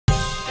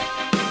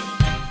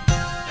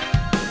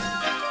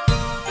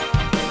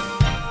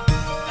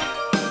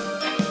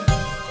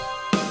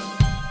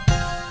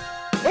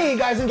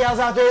guys and gals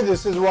out there,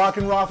 this is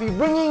RockinRaffi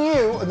bringing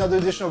you another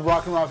edition of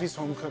RockinRaffi's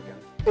Home Cooking.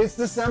 It's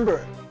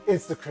December,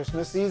 it's the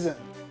Christmas season,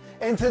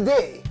 and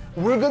today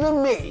we're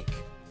gonna make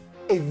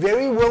a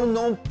very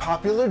well-known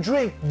popular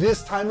drink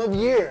this time of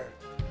year.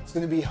 It's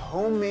gonna be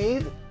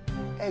homemade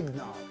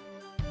eggnog.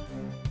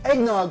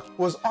 Eggnog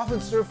was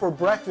often served for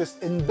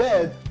breakfast in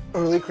bed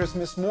early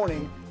Christmas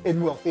morning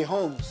in wealthy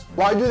homes.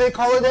 Why do they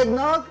call it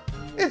eggnog?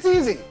 It's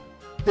easy.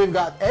 They've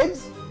got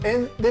eggs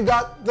and they've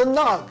got the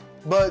nog,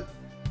 but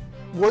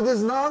what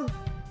is nog?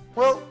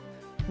 Well,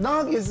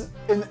 nog is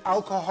an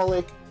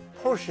alcoholic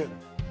portion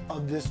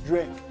of this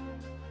drink.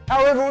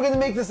 However, we're gonna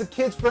make this a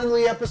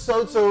kids-friendly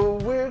episode, so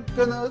we're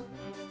gonna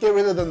get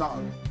rid of the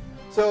nog.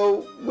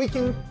 So we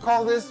can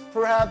call this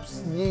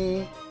perhaps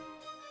the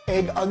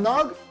egg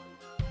un-nog.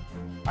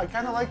 I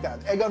kind of like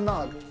that, egg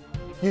un-nog.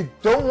 You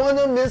don't want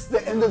to miss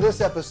the end of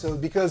this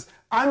episode because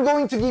I'm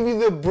going to give you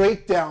the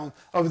breakdown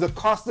of the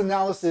cost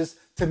analysis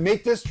to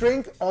make this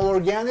drink all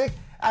organic,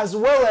 as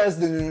well as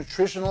the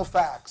nutritional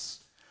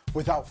facts.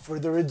 Without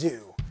further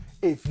ado,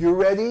 if you're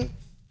ready,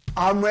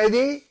 I'm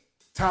ready.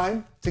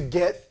 Time to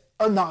get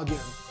a noggin.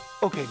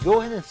 Okay, go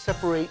ahead and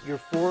separate your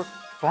 4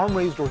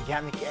 farm-raised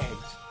organic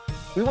eggs.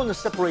 We want to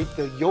separate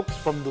the yolks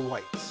from the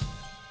whites.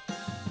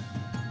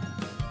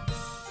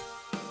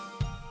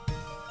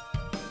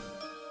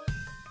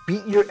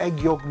 Beat your egg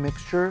yolk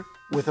mixture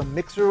with a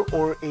mixer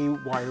or a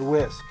wire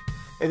whisk,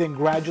 and then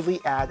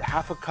gradually add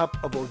half a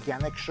cup of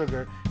organic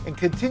sugar and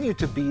continue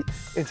to beat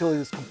until it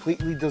is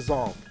completely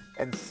dissolved,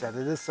 and set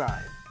it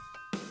aside.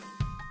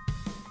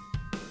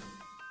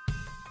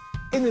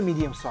 In a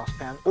medium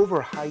saucepan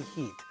over high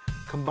heat,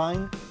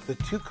 combine the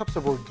 2 cups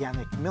of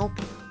organic milk,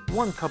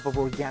 1 cup of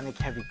organic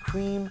heavy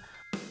cream,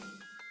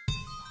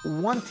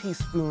 1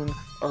 teaspoon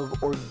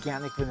of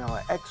organic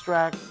vanilla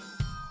extract,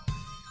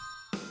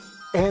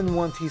 and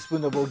 1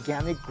 teaspoon of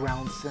organic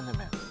ground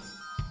cinnamon.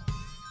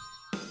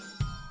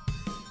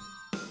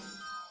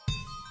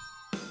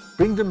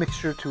 Bring the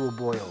mixture to a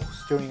boil,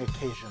 stirring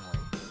occasionally.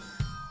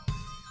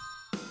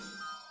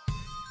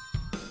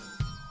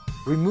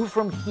 Remove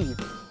from heat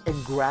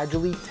and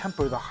gradually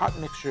temper the hot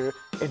mixture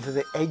into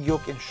the egg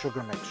yolk and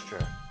sugar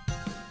mixture.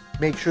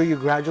 Make sure you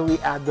gradually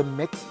add the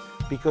mix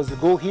because the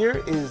goal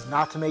here is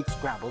not to make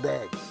scrambled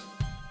eggs.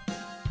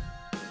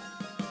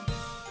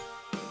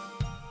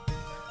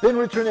 Then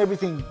return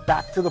everything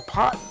back to the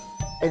pot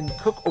and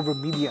cook over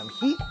medium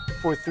heat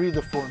for 3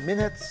 to 4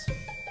 minutes.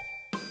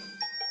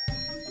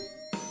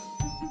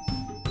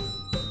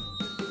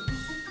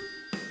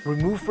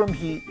 Remove from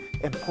heat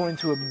and pour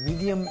into a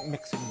medium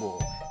mixing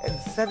bowl and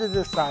set it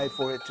aside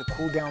for it to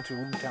cool down to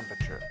room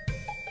temperature.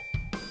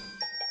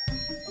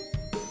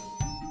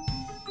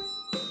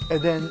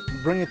 And then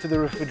bring it to the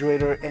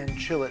refrigerator and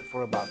chill it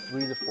for about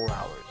 3 to 4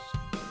 hours.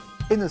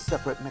 In a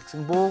separate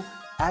mixing bowl,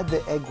 add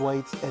the egg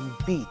whites and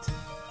beat,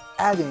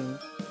 adding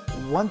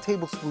 1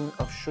 tablespoon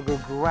of sugar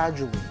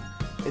gradually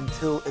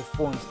until it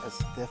forms a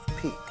stiff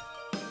peak.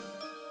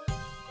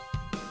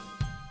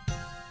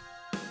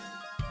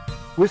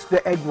 Whisk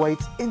the egg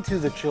whites into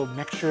the chilled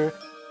mixture.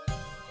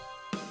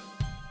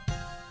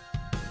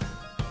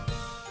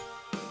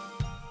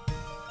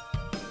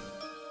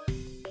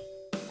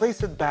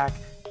 Place it back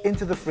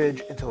into the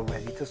fridge until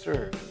ready to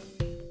serve.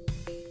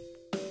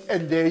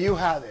 And there you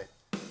have it.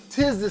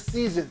 'Tis the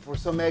season for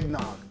some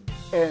eggnog.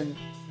 And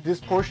this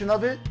portion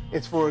of it,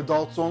 it's for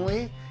adults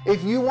only.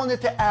 If you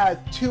wanted to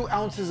add 2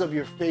 ounces of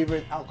your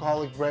favorite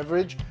alcoholic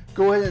beverage,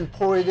 go ahead and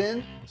pour it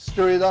in,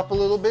 stir it up a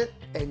little bit,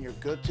 and you're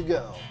good to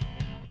go.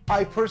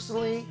 I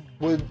personally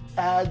would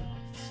add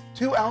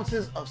 2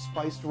 ounces of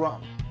spiced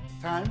rum.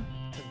 Time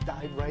to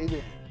dive right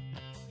in.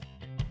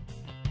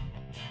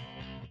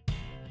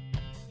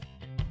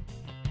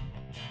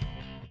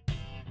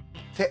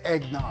 To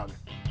eggnog.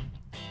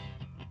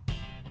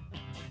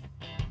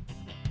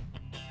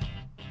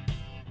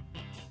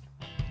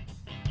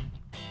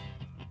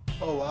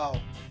 Oh wow,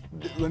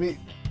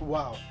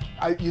 wow.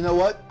 You know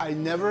what? I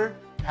never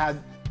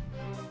had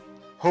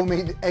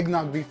homemade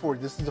eggnog before.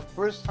 This is the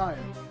first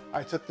time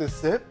I took this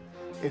sip.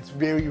 It's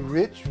very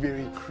rich,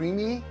 very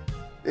creamy.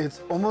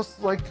 It's almost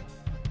like,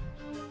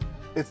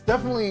 it's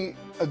definitely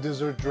a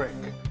dessert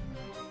drink.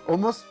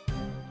 Almost,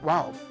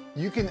 wow.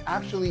 You can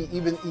actually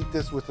even eat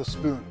this with a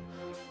spoon.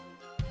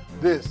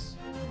 This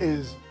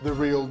is the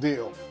real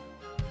deal.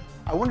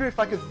 I wonder if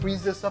I could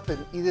freeze this up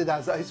and eat it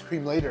as ice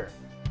cream later.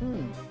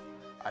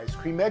 Ice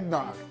cream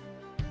eggnog.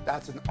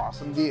 That's an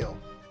awesome deal.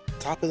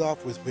 Top it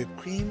off with whipped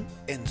cream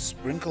and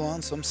sprinkle on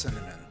some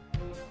cinnamon.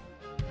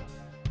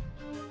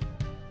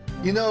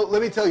 You know, let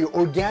me tell you,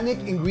 organic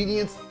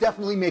ingredients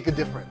definitely make a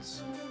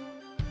difference.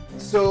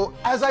 So,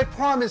 as I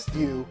promised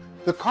you,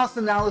 the cost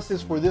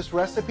analysis for this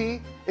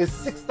recipe is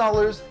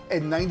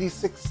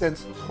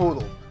 $6.96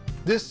 total.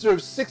 This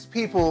serves 6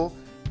 people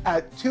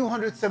at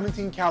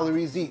 217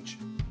 calories each.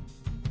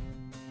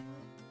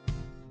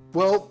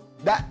 Well,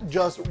 that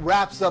just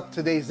wraps up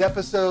today's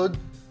episode.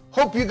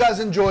 Hope you guys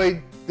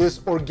enjoyed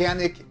this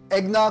organic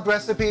eggnog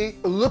recipe.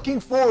 Looking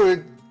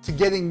forward to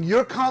getting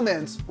your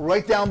comments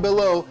right down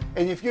below.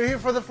 And if you're here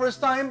for the first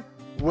time,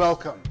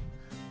 welcome.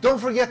 Don't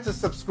forget to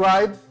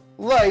subscribe,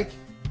 like,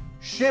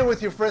 share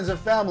with your friends and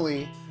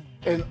family,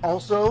 and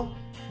also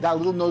that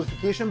little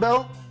notification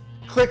bell,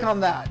 click on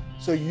that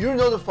so you're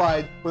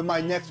notified when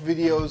my next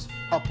videos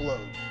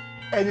upload.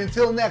 And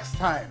until next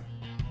time,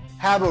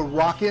 have a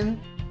rockin'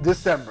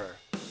 December.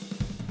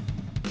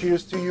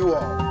 Cheers to you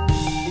all.